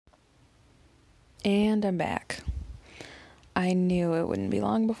And I'm back. I knew it wouldn't be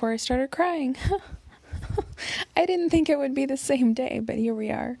long before I started crying. I didn't think it would be the same day, but here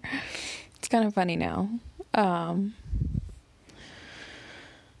we are. It's kind of funny now.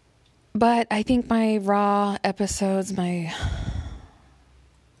 But I think my raw episodes, my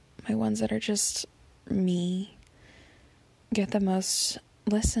ones that are just me, get the most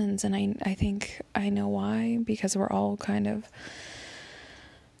listens, and I think I know why, because we're all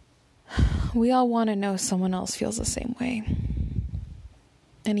we all want to know someone else feels the same way.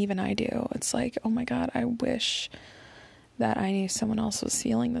 And even I do. It's like, oh my God, I wish that I knew someone else was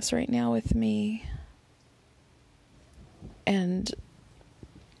feeling this right now with me. And,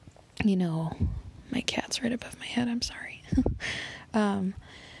 my cat's right above my head. I'm sorry.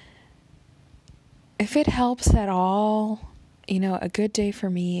 If it helps at all, a good day for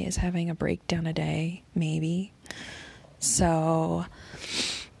me is having a breakdown a day, maybe. So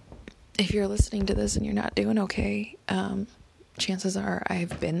if you're listening to this and you're not doing okay, chances are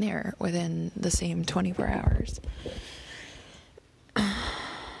I've been there within the same 24 hours.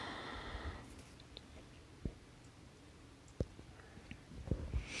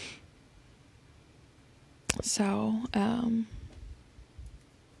 So, I'm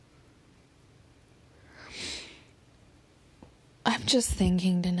just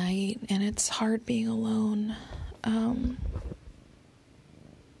thinking tonight, and it's hard being alone.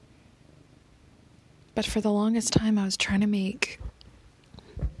 But for the longest time, I was trying to make,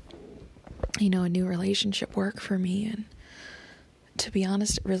 a new relationship work for me. And to be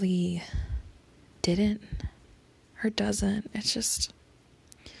honest, it really didn't or doesn't. It's just,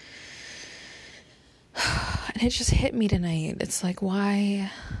 and it just hit me tonight. It's like,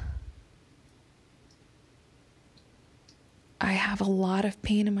 why? I have a lot of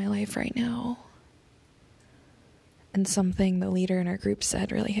pain in my life right now. And something the leader in our group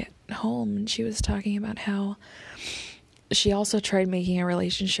said really hit home. And she was talking about how she also tried making a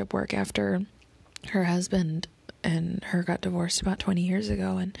relationship work after her husband and her got divorced about 20 years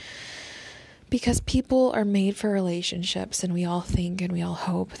ago. And because people are made for relationships, and we all think and we all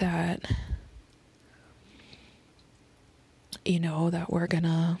hope that, that we're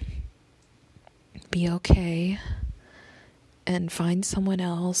gonna be okay and find someone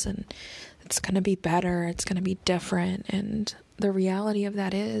else, and it's going to be better, it's going to be different. And the reality of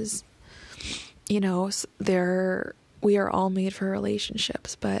that is, we are all made for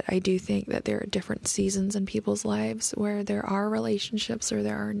relationships, but I do think that there are different seasons in people's lives where there are relationships or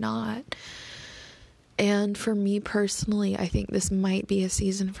there are not. And for me personally, I think this might be a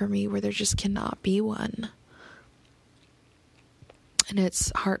season for me where there just cannot be one. And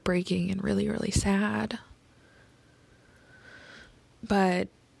it's heartbreaking and really, really sad. But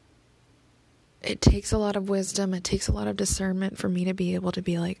it takes a lot of wisdom, it takes a lot of discernment for me to be able to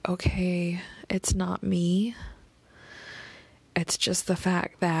be like, okay, it's not me. It's just the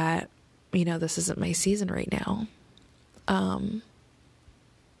fact that, this isn't my season right now. And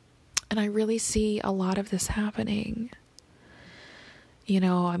I really see a lot of this happening.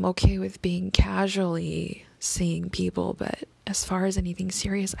 I'm okay with being casually seeing people, but as far as anything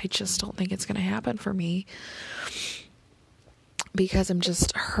serious, I just don't think it's going to happen for me. Because I'm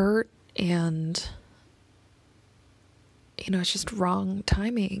just hurt, and, it's just wrong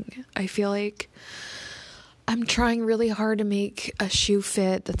timing. I feel like I'm trying really hard to make a shoe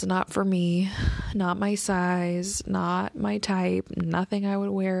fit that's not for me, not my size, not my type, nothing I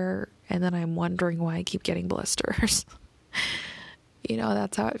would wear, and then I'm wondering why I keep getting blisters.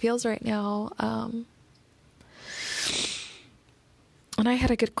 That's how it feels right now. And I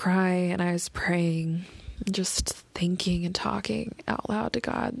had a good cry, and I was praying, just thinking and talking out loud to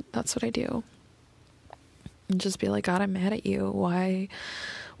God. That's what I do. And just be like, God, I'm mad at you. Why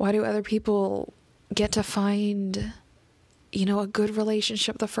do other people get to find, a good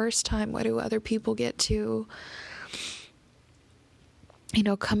relationship the first time? Why do other people get to,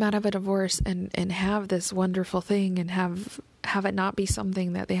 come out of a divorce and have this wonderful thing and have it not be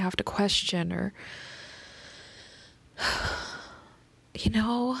something that they have to question or,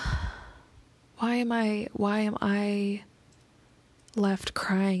 why am I left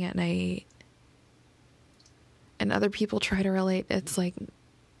crying at night? And other people try to relate. It's like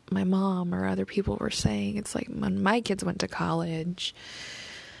my mom or other people were saying, it's like when my kids went to college,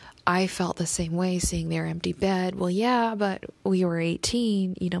 I felt the same way seeing their empty bed. Well, yeah, but we were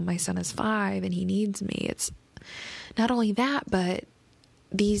 18, my son is 5 and he needs me. It's not only that, but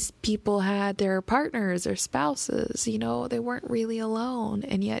these people had their partners or spouses, they weren't really alone.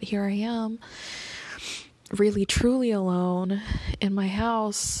 And yet here I am, really truly alone in my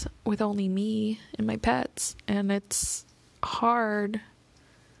house with only me and my pets. And it's hard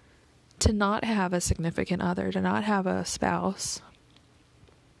to not have a significant other, to not have a spouse.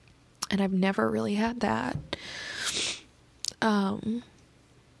 And I've never really had that.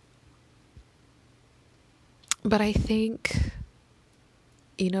 But I think,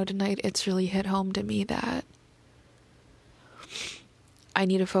 tonight it's really hit home to me that I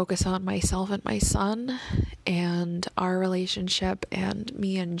need to focus on myself and my son and our relationship and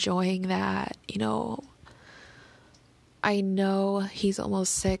me enjoying that. I know he's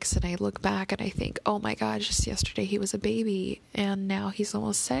almost 6, and I look back and I think, oh my God, just yesterday he was a baby and now he's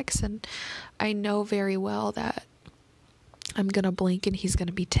almost 6. And I know very well that I'm going to blink and he's going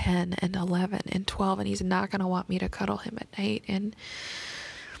to be 10 and 11 and 12, and he's not going to want me to cuddle him at night. And,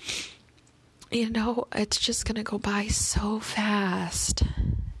 it's just going to go by so fast.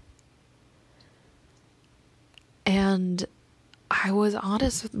 And I was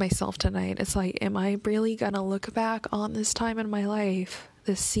honest with myself tonight. It's like, am I really going to look back on this time in my life,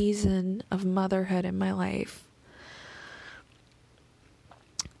 this season of motherhood in my life,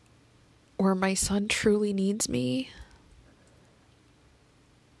 where my son truly needs me?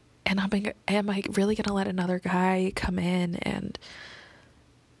 And am I really going to let another guy come in and,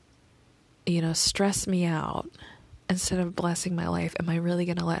 stress me out instead of blessing my life? Am I really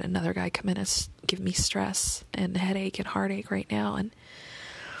going to let another guy come in and give me stress and headache and heartache right now? And,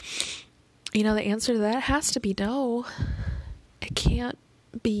 the answer to that has to be no. It can't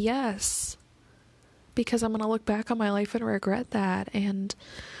be yes. Because I'm going to look back on my life and regret that. And,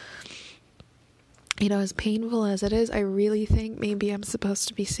 as painful as it is, I really think maybe I'm supposed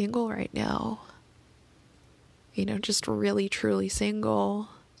to be single right now. Just really, truly single.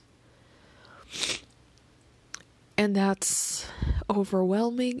 And that's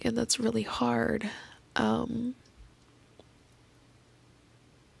overwhelming, and that's really hard. Because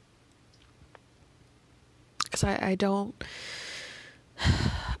I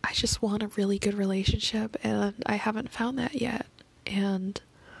just want a really good relationship, and I haven't found that yet. And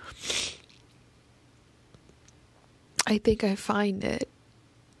I think I find it,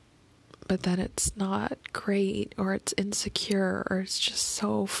 but then it's not great, or it's insecure, or it's just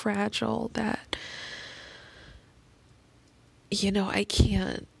so fragile that, I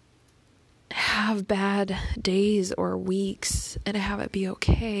can't have bad days or weeks and have it be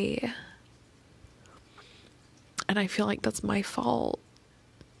okay. And I feel like that's my fault.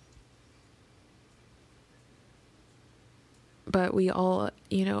 But we all,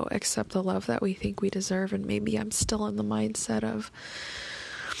 accept the love that we think we deserve. And maybe I'm still in the mindset of,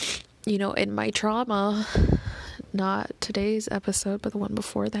 in my trauma, not today's episode, but the one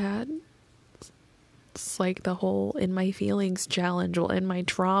before that. It's like the whole in my feelings challenge, in my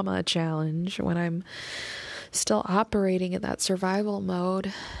trauma challenge, when I'm still operating in that survival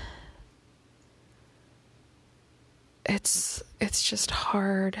mode. It's just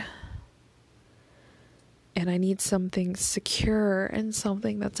hard. And I need something secure and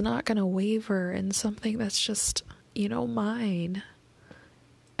something that's not going to waver and something that's just, mine.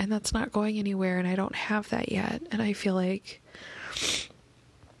 And that's not going anywhere, and I don't have that yet. And I feel like,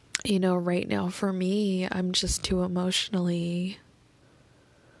 right now for me, I'm just too emotionally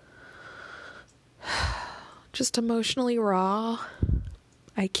raw.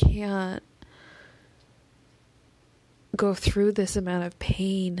 I can't go through this amount of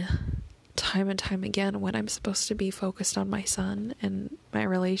pain time and time again when I'm supposed to be focused on my son and my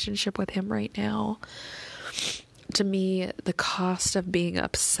relationship with him right now. To me, the cost of being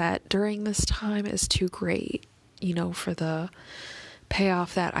upset during this time is too great, for the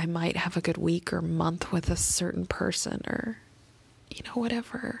payoff that I might have a good week or month with a certain person, or,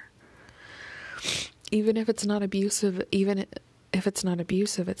 whatever. Even if it's not abusive,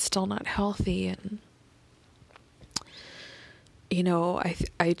 it's still not healthy. And,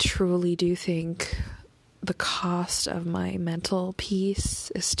 I truly do think the cost of my mental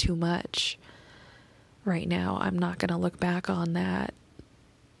peace is too much right now. I'm not going to look back on that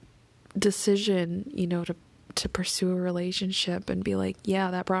decision, to pursue a relationship and be like,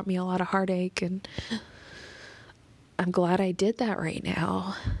 yeah, that brought me a lot of heartache, and I'm glad I did that right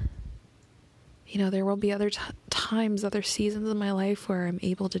now. There will be other times, other seasons in my life where I'm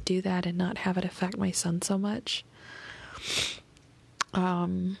able to do that and not have it affect my son so much.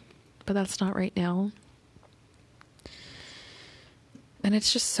 But that's not right now. And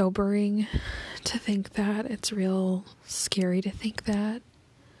it's just sobering to think that. It's real scary to think that.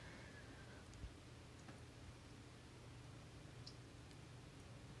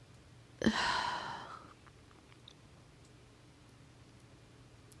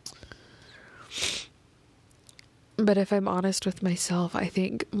 But if I'm honest with myself, I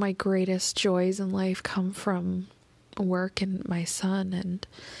think my greatest joys in life come from work and my son, and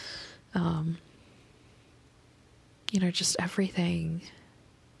Just everything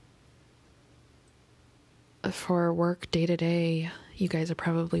for work day to day. You guys are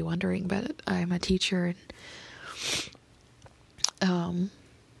probably wondering, but I'm a teacher, and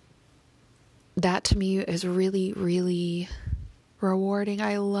that to me is really, really rewarding.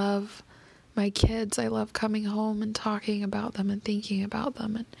 I love my kids. I love coming home and talking about them and thinking about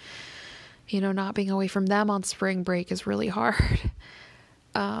them, and not being away from them on spring break is really hard.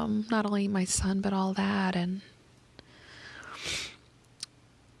 Not only my son, but all that. And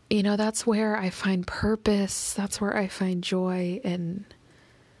that's where I find purpose. That's where I find joy in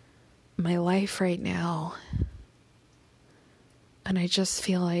my life right now. And I just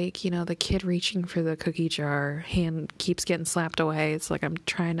feel like, the kid reaching for the cookie jar, hand keeps getting slapped away. It's like I'm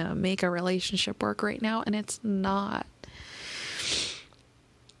trying to make a relationship work right now, and it's not.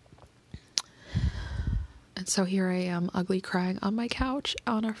 And so here I am, ugly crying on my couch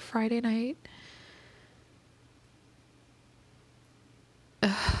on a Friday night.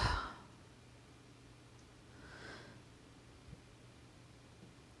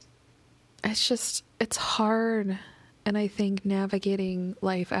 It's hard. And I think navigating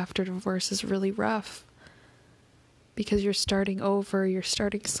life after divorce is really rough, because you're starting over, you're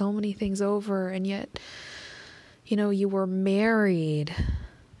starting so many things over, and yet, you were married,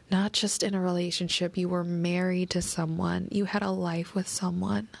 not just in a relationship, you were married to someone, you had a life with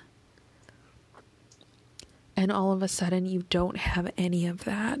someone, and all of a sudden you don't have any of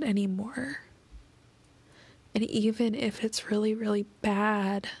that anymore. And even if it's really, really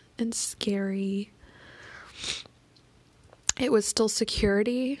bad and scary, it was still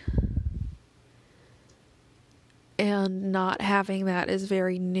security, and not having that is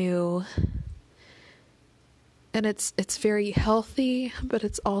very new, and it's very healthy, but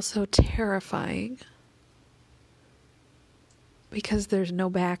it's also terrifying, because there's no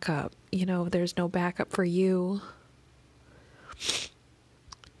backup. There's no backup for you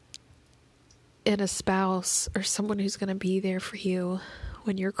in a spouse or someone who's going to be there for you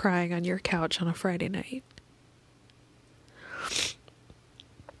when you're crying on your couch on a Friday night.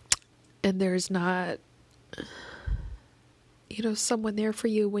 And there's not, someone there for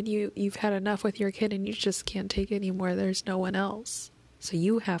you when you've had enough with your kid and you just can't take anymore. There's no one else. So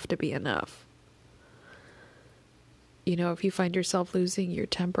you have to be enough. If you find yourself losing your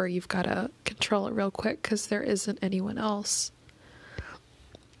temper, you've got to control it real quick, because there isn't anyone else.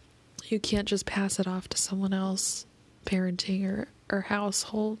 You can't just pass it off to someone else, parenting or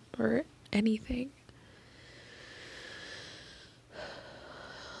household or anything.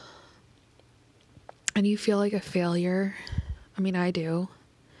 And you feel like a failure. I mean, I do.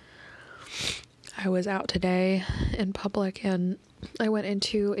 I was out today in public, and I went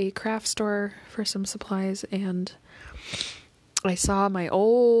into a craft store for some supplies, and I saw my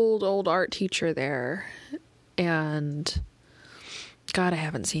old art teacher there, and God, I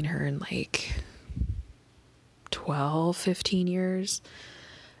haven't seen her in like 12, 15 years,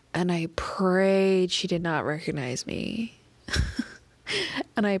 and I prayed she did not recognize me.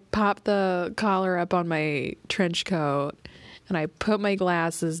 And I popped the collar up on my trench coat, and I put my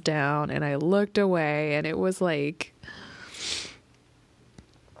glasses down, and I looked away, and it was like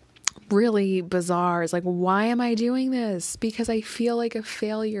really bizarre. It's like, why am I doing this? Because I feel like a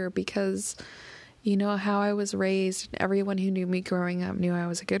failure, because how I was raised, and everyone who knew me growing up knew I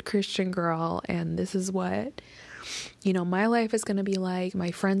was a good Christian girl, and this is what my life is going to be like.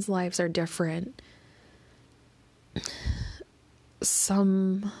 My friends' lives are different.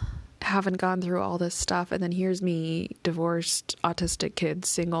 Some haven't gone through all this stuff, and then here's me, divorced, autistic kid,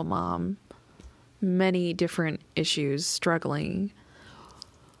 single mom, many different issues, struggling.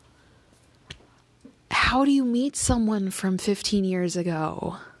 How do you meet someone from 15 years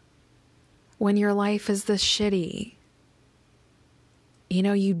ago when your life is this shitty?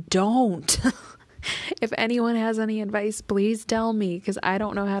 You don't. If anyone has any advice, please tell me, because I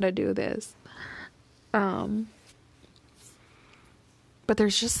don't know how to do this. But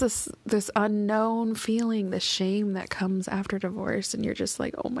there's just this unknown feeling, the shame that comes after divorce, and you're just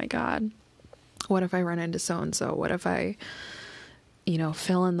like, oh my God, what if I run into so-and-so? What if I,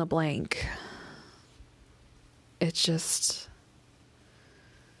 fill in the blank? It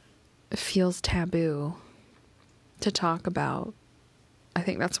feels taboo to talk about. I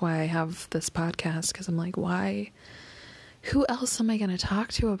think that's why I have this podcast, because I'm like, why? Who else am I going to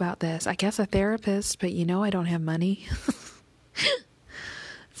talk to about this? I guess a therapist, but I don't have money.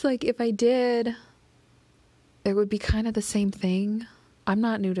 It's like, if I did, it would be kind of the same thing. I'm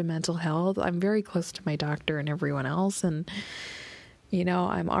not new to mental health. I'm very close to my doctor and everyone else. And,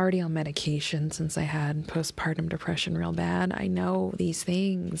 I'm already on medication since I had postpartum depression real bad. I know these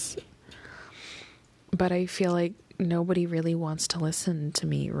things. But I feel like nobody really wants to listen to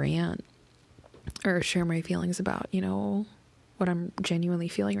me rant or share my feelings about, what I'm genuinely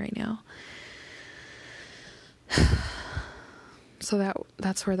feeling right now. So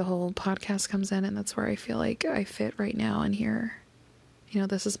that's where the whole podcast comes in, and that's where I feel like I fit right now in here.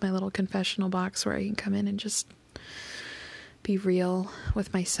 This is my little confessional box where I can come in and just be real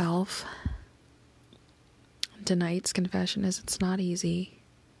with myself. Tonight's confession is it's not easy.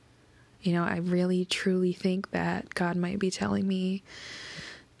 I really truly think that God might be telling me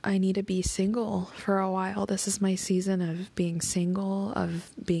I need to be single for a while. This is my season of being single,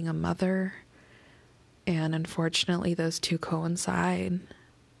 of being a mother. And unfortunately, those two coincide.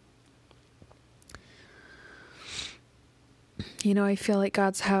 I feel like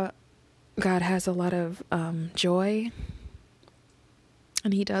God has a lot of joy.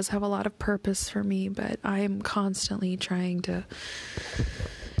 And he does have a lot of purpose for me, but I am constantly trying to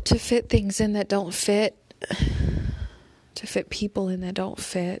fit things in that don't fit, to fit people in that don't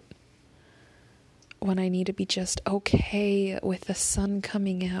fit, when I need to be just okay with the sun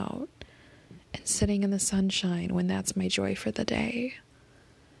coming out and sitting in the sunshine when that's my joy for the day.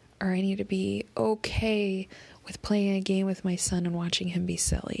 Or I need to be okay with playing a game with my son and watching him be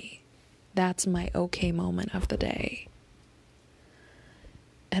silly. That's my okay moment of the day.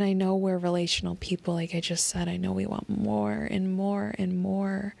 And I know we're relational people, like I just said. I know we want more and more and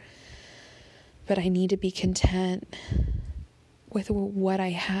more. But I need to be content with what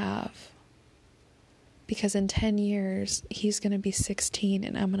I have. Because in 10 years, he's going to be 16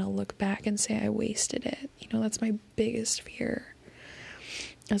 and I'm going to look back and say I wasted it. That's my biggest fear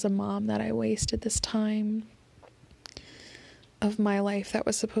as a mom, that I wasted this time of my life that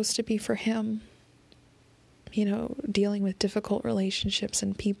was supposed to be for him. Dealing with difficult relationships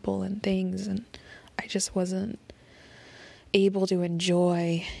and people and things, and I just wasn't able to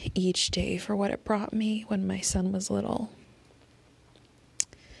enjoy each day for what it brought me when my son was little.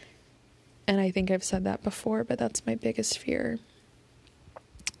 And I think I've said that before, but that's my biggest fear.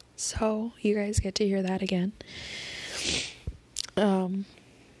 So you guys get to hear that again. I'm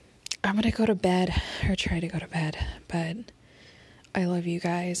going to go to bed, or try to go to bed, but I love you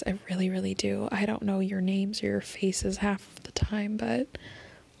guys. I really, really do. I don't know your names or your faces half of the time, but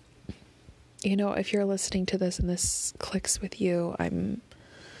if you're listening to this and this clicks with you, I'm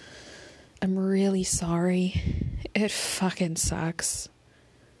really sorry. It fucking sucks.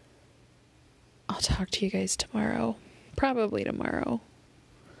 I'll talk to you guys tomorrow. Probably tomorrow.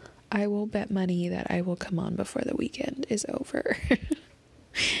 I will bet money that I will come on before the weekend is over.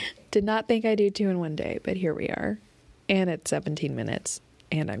 Did not think I'd do 2 in one day, but here we are. And it's 17 minutes,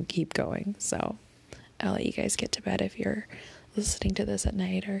 and I'm keep going. So I'll let you guys get to bed if you're listening to this at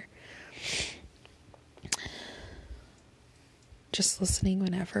night, or just listening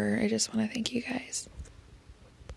whenever. I just want to thank you guys.